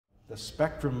The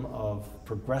spectrum of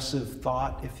progressive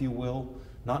thought, if you will,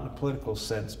 not in a political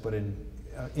sense, but in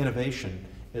innovation,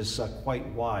 is quite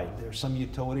wide. There are some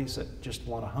utilities that just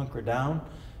want to hunker down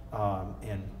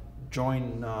and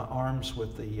join arms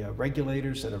with the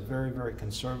regulators that are very, very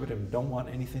conservative and don't want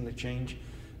anything to change,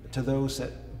 to those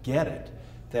that get it,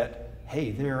 that,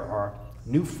 hey, there are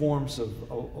new forms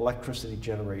of electricity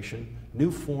generation,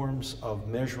 new forms of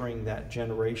measuring that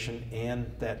generation and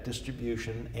that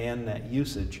distribution and that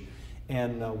usage.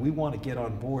 And we want to get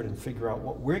on board and figure out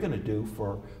what we're going to do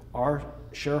for our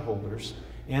shareholders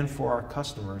and for our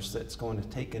customers that's going to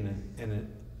take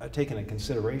into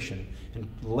consideration and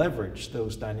leverage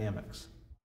those dynamics.